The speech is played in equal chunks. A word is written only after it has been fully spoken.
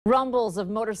Rumbles of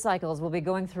motorcycles will be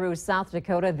going through South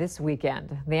Dakota this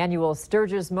weekend. The annual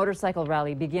Sturgis motorcycle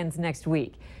rally begins next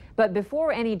week. But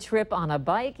before any trip on a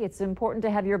bike, it's important to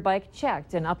have your bike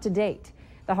checked and up to date.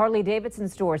 The Harley-Davidson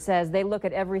store says they look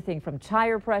at everything from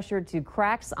tire pressure to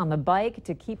cracks on the bike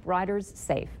to keep riders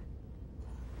safe.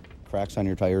 Cracks on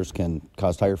your tires can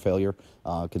cause tire failure,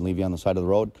 can leave you on the side of the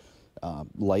road.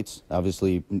 Lights,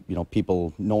 obviously,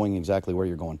 people knowing exactly where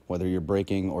you're going, whether you're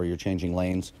braking or you're changing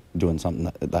lanes, doing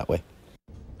something that way.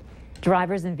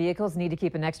 Drivers and vehicles need to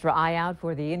keep an extra eye out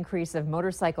for the increase of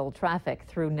motorcycle traffic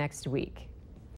through next week.